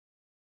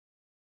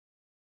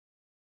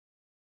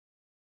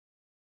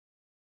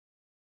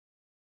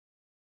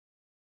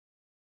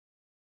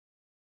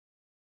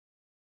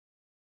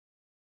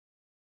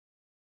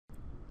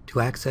To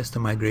access the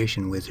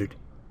Migration Wizard,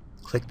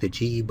 click the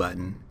GE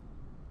button,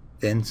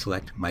 then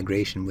select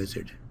Migration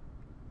Wizard.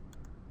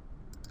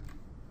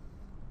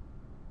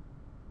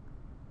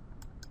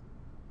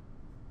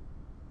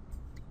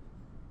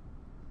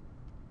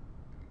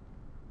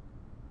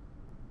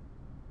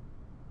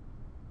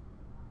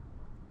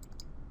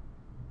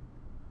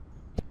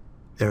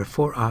 There are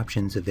 4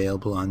 options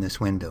available on this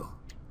window.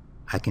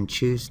 I can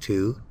choose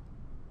to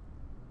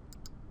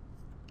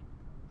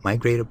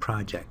migrate a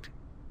project,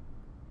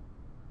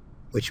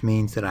 which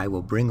means that I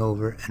will bring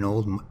over an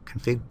old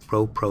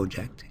ConfigPro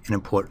project and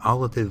import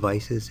all of the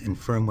devices and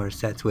firmware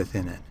sets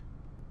within it.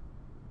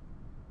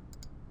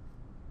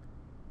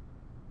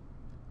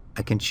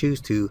 I can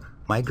choose to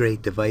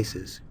migrate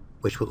devices,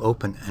 which will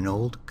open an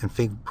old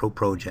ConfigPro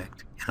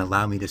project and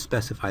allow me to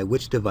specify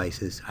which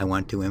devices I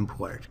want to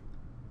import.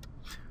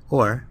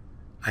 Or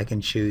I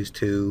can choose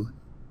to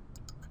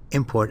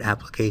import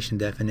application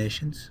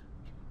definitions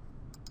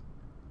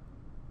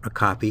or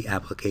copy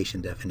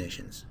application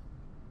definitions.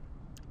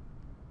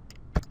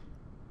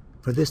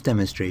 For this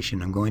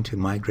demonstration, I'm going to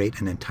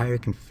migrate an entire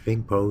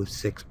ConfigPro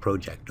 6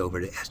 project over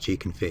to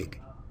SGConfig.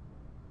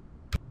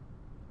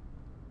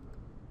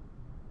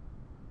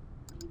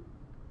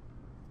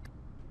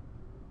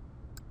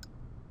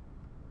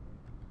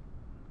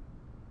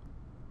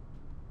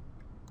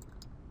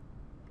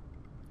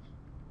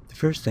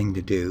 The first thing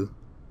to do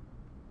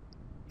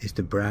is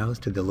to browse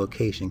to the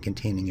location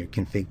containing your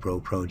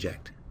ConfigPro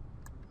project.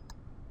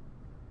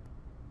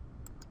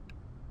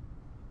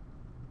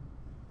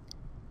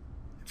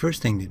 The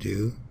first thing to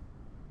do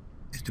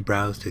is to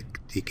browse to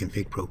the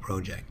ConfigPro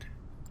project.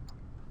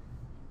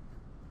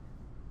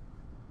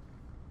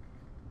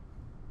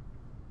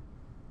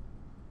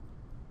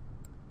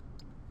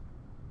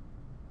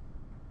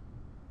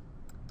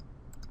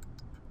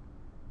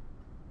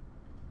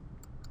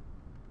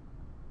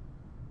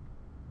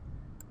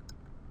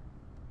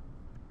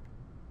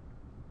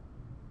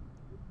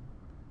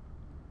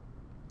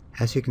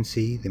 As you can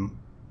see, the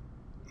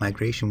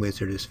Migration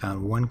Wizard has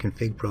found one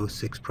ConfigPro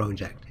 6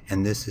 project,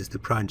 and this is the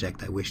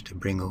project I wish to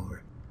bring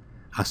over.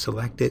 I'll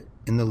select it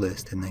in the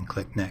list and then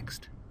click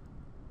Next.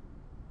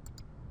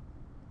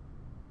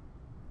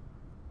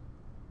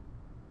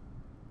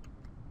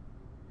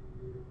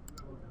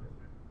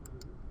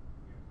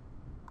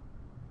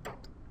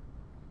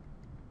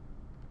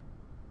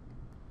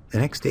 The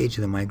next stage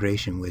of the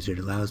Migration Wizard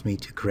allows me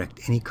to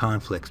correct any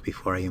conflicts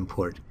before I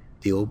import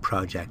the old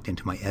project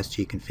into my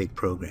SGConfig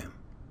program.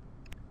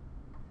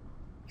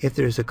 If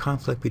there is a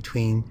conflict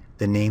between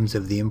the names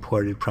of the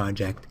imported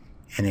project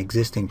and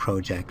existing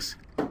projects,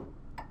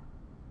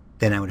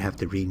 then I would have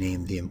to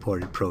rename the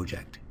imported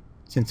project.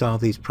 Since all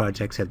these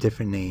projects have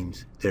different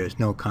names, there is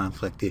no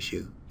conflict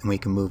issue, and we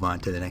can move on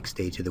to the next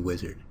stage of the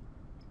wizard.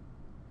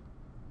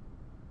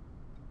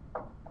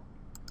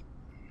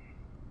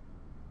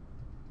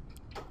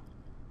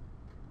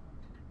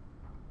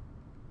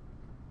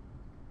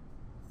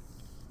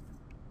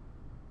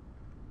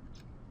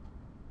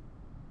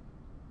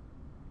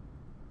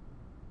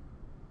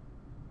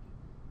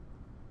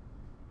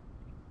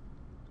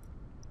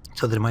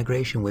 So the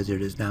Migration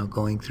Wizard is now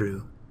going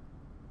through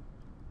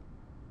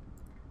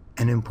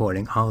and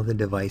importing all of the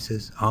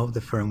devices, all of the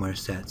firmware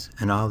sets,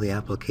 and all the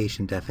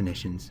application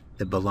definitions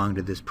that belong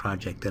to this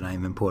project that I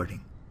am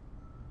importing.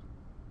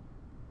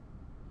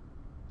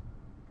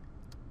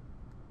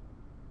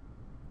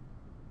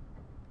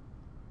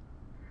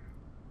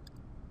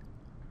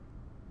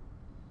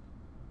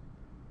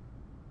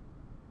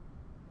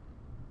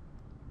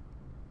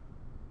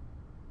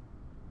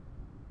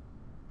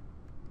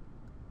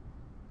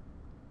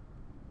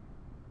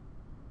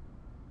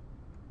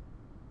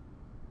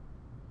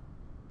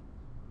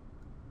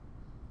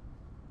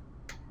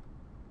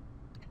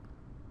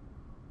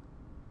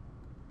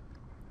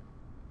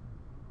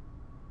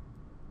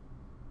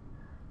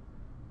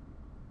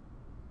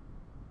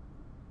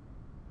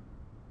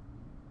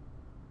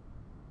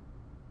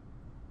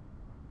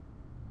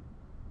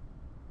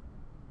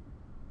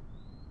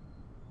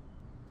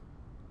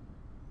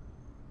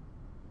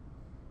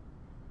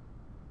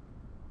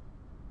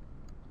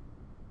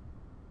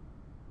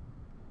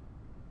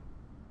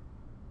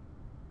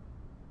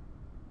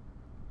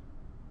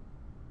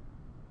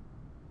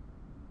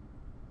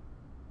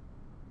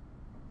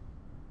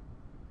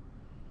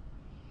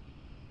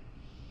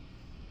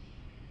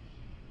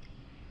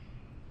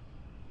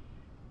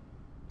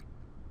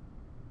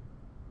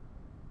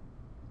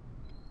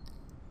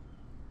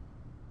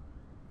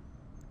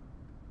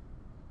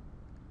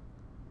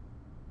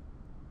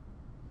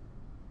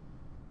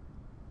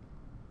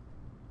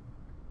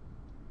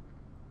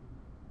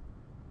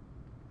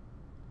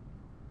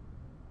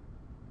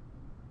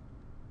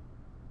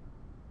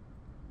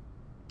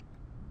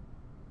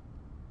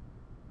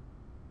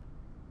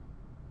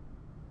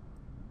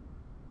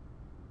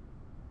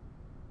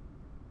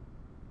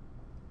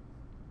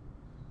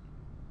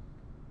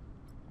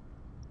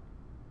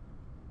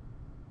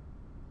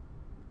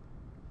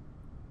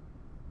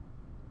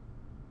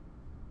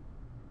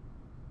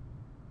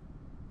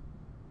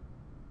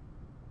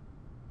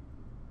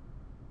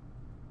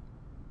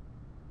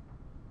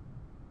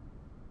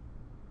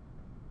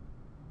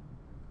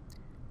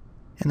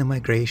 And the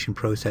migration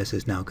process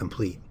is now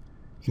complete.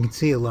 You can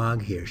see a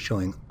log here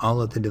showing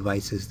all of the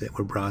devices that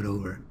were brought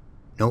over.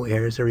 No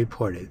errors are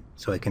reported,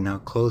 so I can now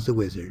close the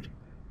wizard.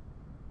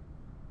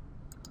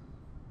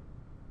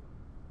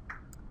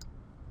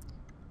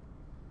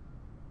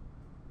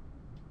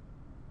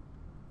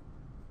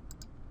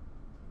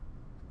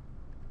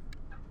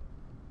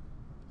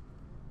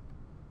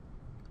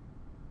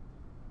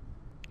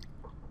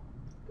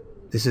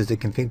 This is the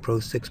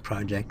ConfigPro 6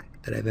 project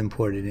that I've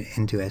imported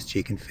into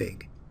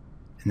SGConfig.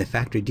 And the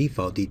factory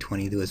default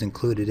D20 that was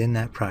included in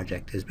that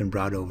project has been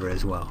brought over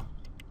as well.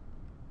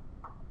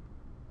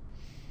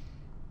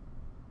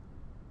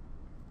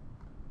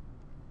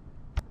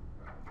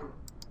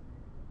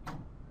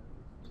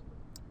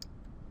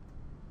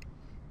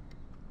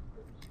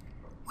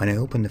 When I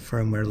open the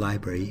firmware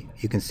library,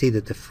 you can see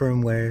that the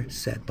firmware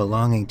set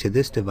belonging to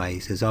this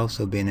device has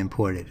also been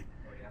imported.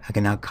 I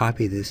can now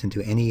copy this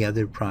into any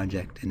other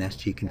project in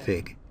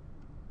SGConfig.